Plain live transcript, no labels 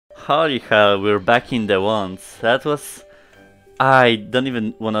Holy hell, we're back in the wands. That was... I don't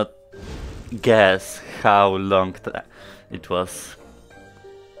even wanna guess how long it was.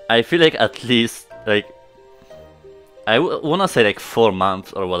 I feel like at least, like... I wanna say like 4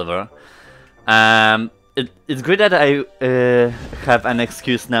 months or whatever. It's great that I have an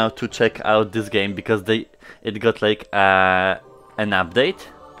excuse now to check out this game because it got like an update.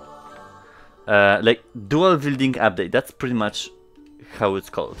 Like dual wielding update, that's pretty much how it's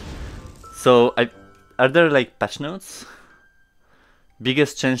called. So are there like patch notes?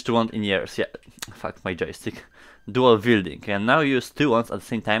 Biggest change to wand in years. Yeah, fuck my joystick. Dual wielding. And now use 2 wands at the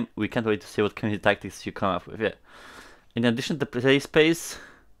same time. We can't wait to see what community tactics you come up with. Yeah. In addition, the play space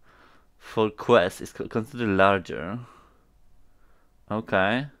for quests is considered larger.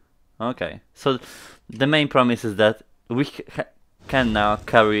 Okay. Okay. So the main promise is that we can now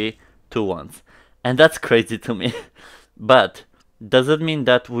carry 2 wands. And that's crazy to me. But does it mean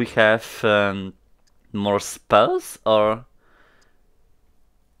that we have more spells or...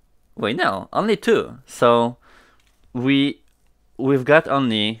 Wait, no, only 2. So we've got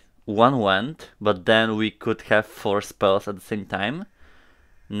only 1 wand, but then we could have 4 spells at the same time.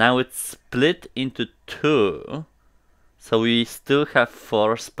 Now it's split into 2. So we still have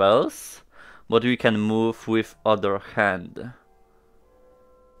 4 spells, but we can move with other hand.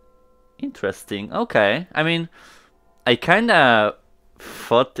 Interesting. Okay. I mean, I kinda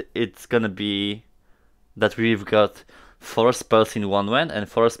thought it's gonna be that we've got 4 spells in one hand and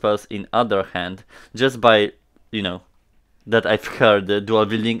 4 spells in other hand, just by, you know, that I've heard the dual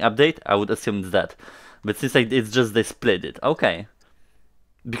wielding update. I would assume it's that, but since it's just they split it, okay.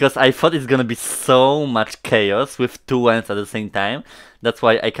 Because I thought it's gonna be so much chaos with 2 hands at the same time. That's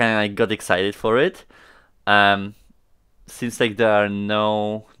why I kinda like got excited for it. Seems like there are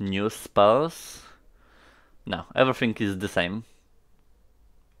no new spells. No, everything is the same.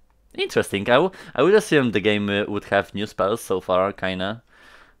 Interesting. I would assume the game would have new spells so far, kinda.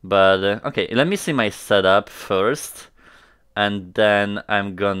 But okay, let me see my setup first, and then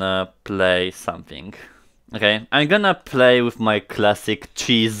I'm gonna play something. Okay, I'm gonna play with my classic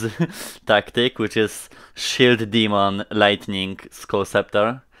cheese tactic, which is Shield Demon Lightning Skull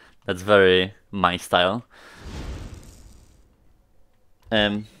Scepter. That's very my style.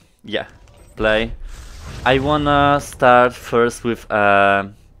 Yeah, play. I wanna start first with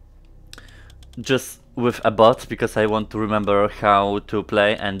just with a bot, because I want to remember how to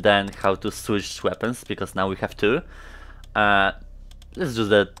play and then how to switch weapons, because now we have 2. Let's do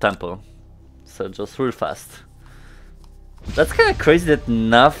the tempo, so just real fast. That's kind of crazy that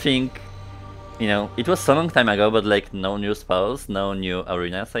nothing, you know, it was so long time ago, but like no new spells, no new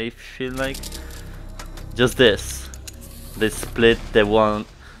arenas, I feel like. Just this. They split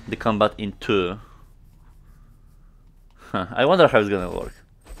the combat in 2. Huh, I wonder how it's gonna work.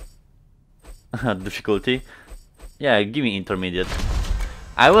 Difficulty? Yeah, give me intermediate.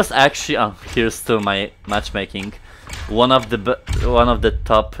 I was actually... Oh, here's still my matchmaking. One of the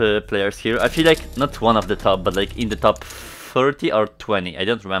top players here. I feel like not one of the top, but like in the top 30 or 20. I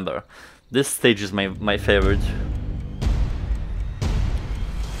don't remember. This stage is my favorite.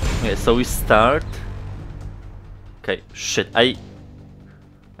 Okay, so we start. Okay, shit. I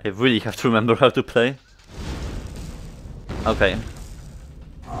really have to remember how to play. Okay.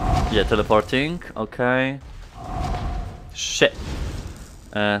 Yeah, teleporting. Okay. Shit.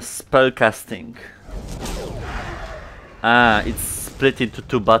 Spell casting. Ah, it's split into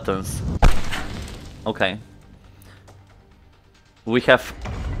 2 buttons. Okay. We have...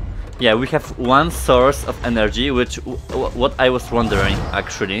 Yeah, we have 1 source of energy, which... what I was wondering,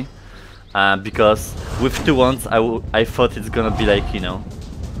 actually. Because with 2 wands, I thought it's gonna be like, you know...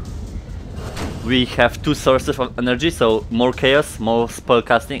 We have 2 sources of energy, so more chaos, more spell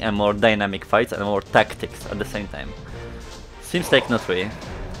casting, and more dynamic fights, and more tactics at the same time. Seems like not really.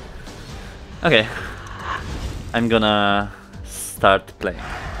 Okay. I'm gonna start playing.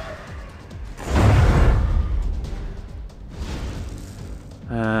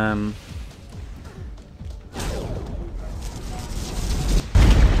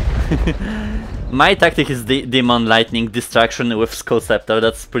 My tactic is the Demon Lightning Distraction with Skull Scepter.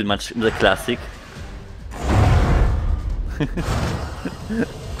 That's pretty much the classic.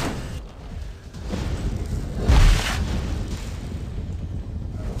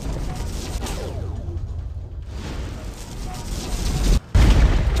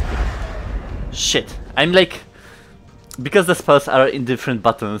 Shit, I'm like... Because the spells are in different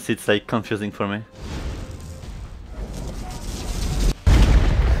buttons, it's like confusing for me.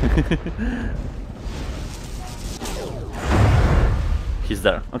 He's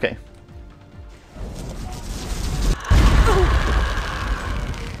there, okay.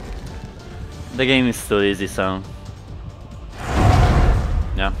 The game is too easy, so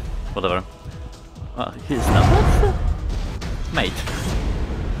yeah, whatever. Oh, he's not mate.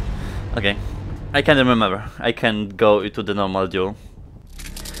 Okay, I can't remember. I can go into the normal duel.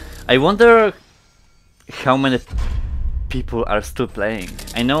 I wonder how many people are still playing.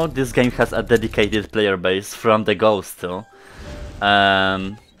 I know this game has a dedicated player base from the go still. So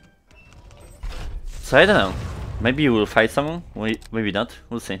I don't know. Maybe you will fight someone, maybe not,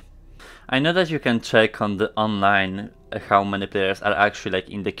 we'll see. I know that you can check on the online how many players are actually like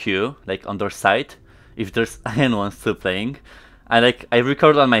in the queue, like on their site, if there's anyone still playing. I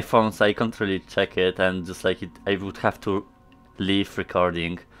record on my phone, so I can't really check it, and just like I would have to leave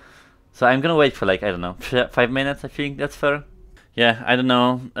recording. So I'm gonna wait for like, I don't know, 5 minutes, I think that's fair. Yeah, I don't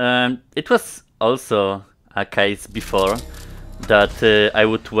know. It was also a case before that I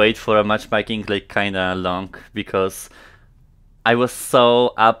would wait for a matchmaking like kinda long, because I was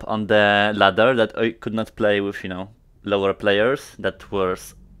so up on the ladder that I could not play with, you know, lower players. That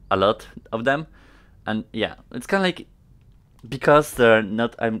was a lot of them. And yeah, it's kinda like, because they're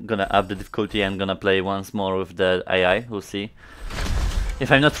not, I'm gonna up the difficulty, I'm gonna play once more with the AI, we'll see.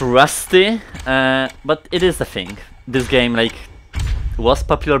 If I'm not rusty, but it is a thing. This game like was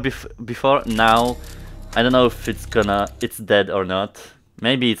popular before, now I don't know if it's dead or not.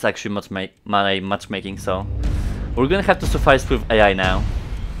 Maybe it's actually my matchmaking, so we're gonna have to suffice with AI now.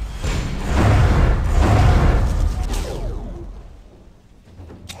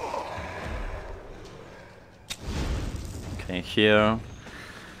 Okay, here.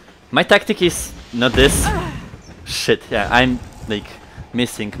 My tactic is not this. Shit, yeah, I'm like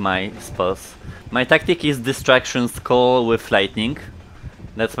missing my spells. My tactic is distractions call with lightning.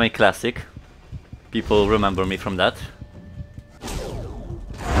 That's my classic. People remember me from that.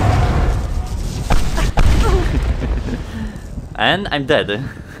 And I'm dead.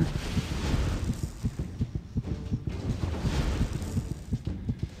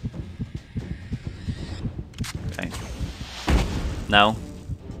 Okay. Now.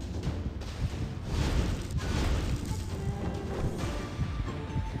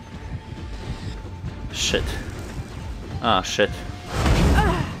 Shit. Ah, shit.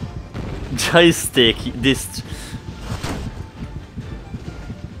 Joystick, this...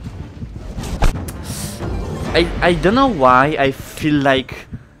 I don't know why I feel like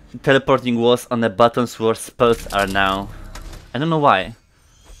teleporting was on the buttons where spells are now. I don't know why.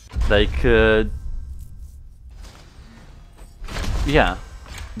 Like, yeah,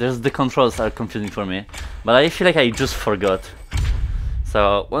 the controls are confusing for me, but I feel like I just forgot.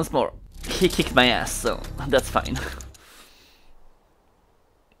 So once more, he kicked my ass, so that's fine.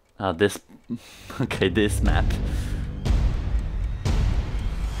 This, okay, this map.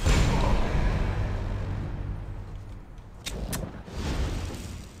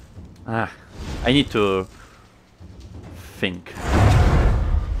 I need to think.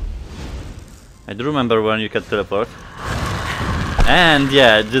 I do remember when you can teleport. And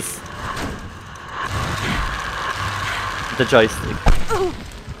yeah, just the joystick.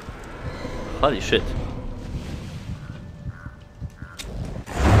 Holy shit.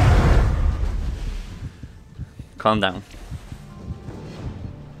 Calm down.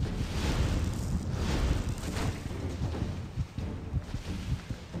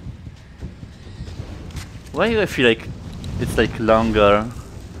 Why do I feel like it's like longer?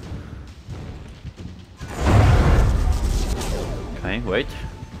 Okay, wait.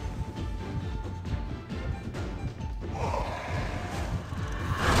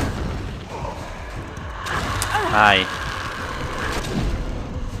 Hi.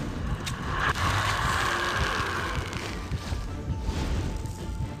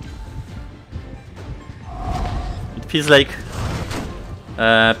 It feels like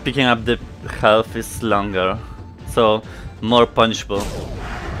picking up the health is longer, so more punishable.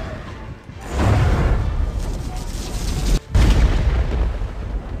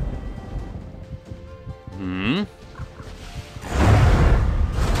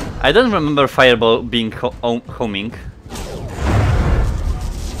 I don't remember Fireball being homing.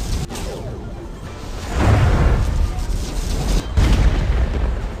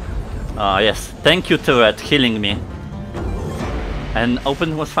 Ah, yes. Thank you, turret, healing me. And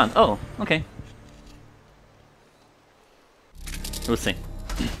open was fun. Oh, okay. We'll see.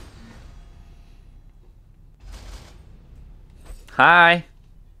 Hi.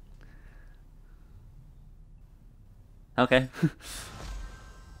 Okay.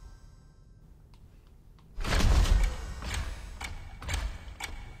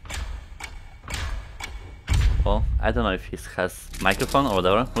 Well, I don't know if he has microphone or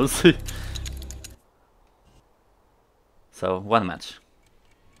whatever. We'll see. So, one match.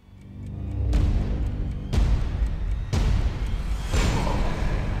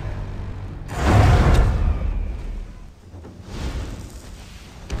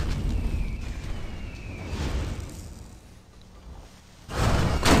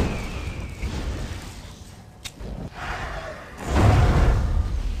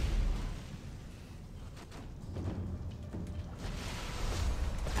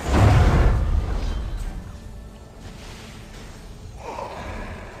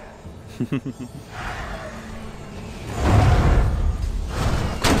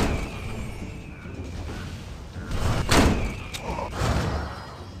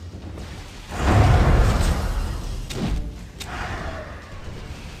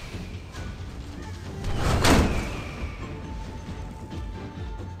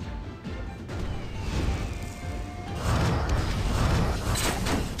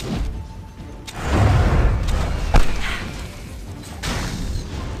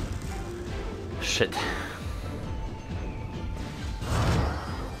 Shit.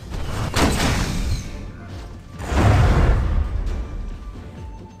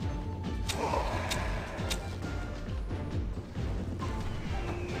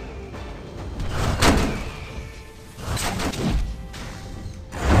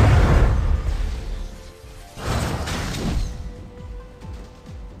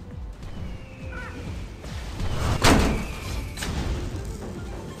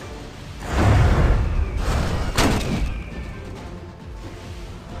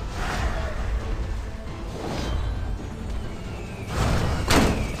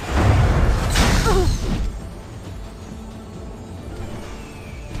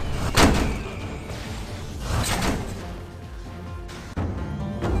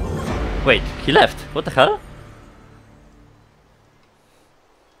 Wait, he left. What the hell?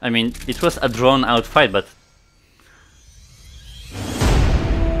 I mean, it was a drawn-out fight, but...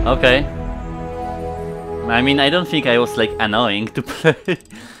 Okay. I mean, I don't think I was, like, annoying to play.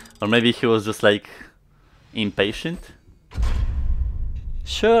 Or maybe he was just, like, impatient.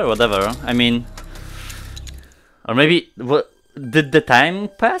 Sure, whatever. I mean... Or maybe... What, did the time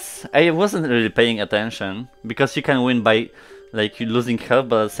pass? I wasn't really paying attention. Because you can win by... like, losing health,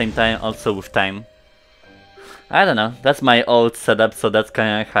 but at the same time also with time. I don't know, that's my old setup, so that's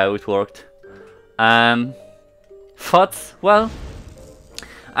kinda how it worked. Thoughts? Well,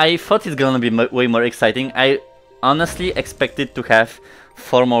 I thought it's gonna be way more exciting. I honestly expected to have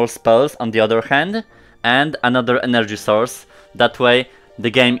 4 more spells on the other hand, and another energy source. That way, the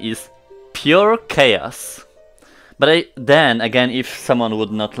game is pure chaos. But then again, if someone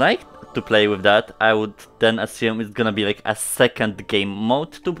would not like to play with that, I would then assume it's gonna be like a second game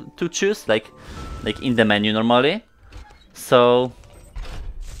mode to choose, like in the menu normally. So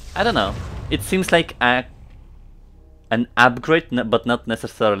I don't know. It seems like an upgrade, but not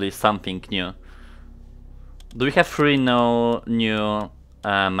necessarily something new. Do we have 3 new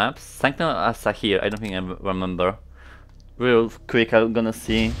maps? Sanctum Asa here. I don't think I remember. Real quick, I'm gonna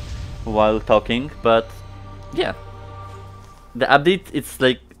see while talking, but yeah. The update, it's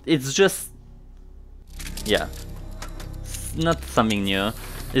like, it's just, yeah, it's not something new.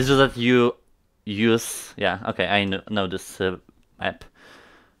 It's just that you use, yeah, okay, I know this map.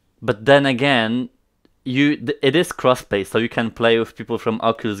 But then again, it is cross-play, so you can play with people from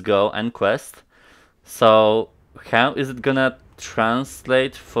Oculus Go and Quest. So how is it gonna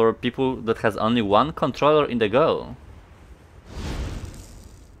translate for people that has only one controller in the Go?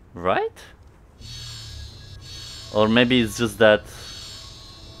 Right? Or maybe it's just that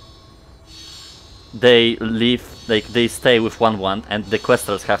they leave, like they stay with one and the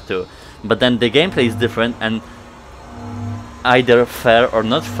questers have to. But then the gameplay is different and either fair or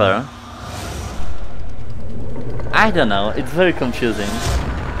not fair. I don't know, it's very confusing.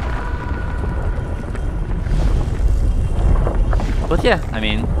 But yeah, I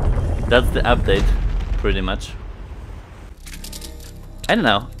mean, that's the update, pretty much. I don't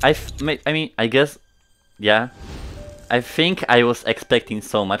know, I mean, I guess, yeah. I think I was expecting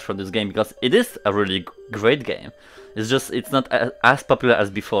so much from this game because it is a really great game. It's just, it's not as popular as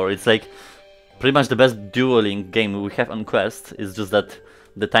before. It's like pretty much the best dueling game we have on Quest. It's just that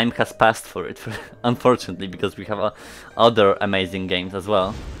the time has passed for it, unfortunately, because we have other amazing games as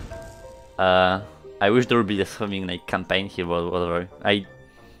well. I wish there would be something like campaign here or whatever. I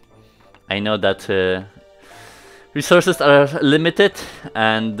know that resources are limited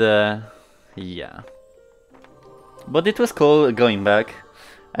and yeah. But it was cool going back.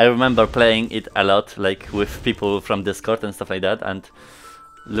 I remember playing it a lot, like with people from Discord and stuff like that, and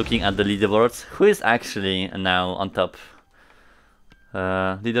looking at the leaderboards. Who is actually now on top?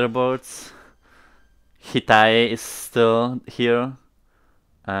 Leaderboards. Hitai is still here.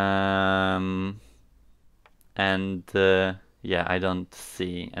 And yeah, I don't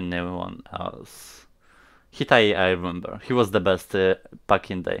see anyone else. Hitai, I remember. He was the best back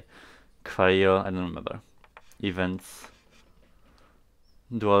in the day. Quario, I don't remember. Events.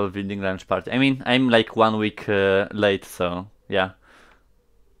 Dual Wielding launch party. I mean, I'm like 1 week late, so yeah.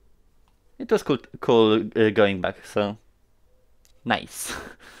 It was cool going back, so nice.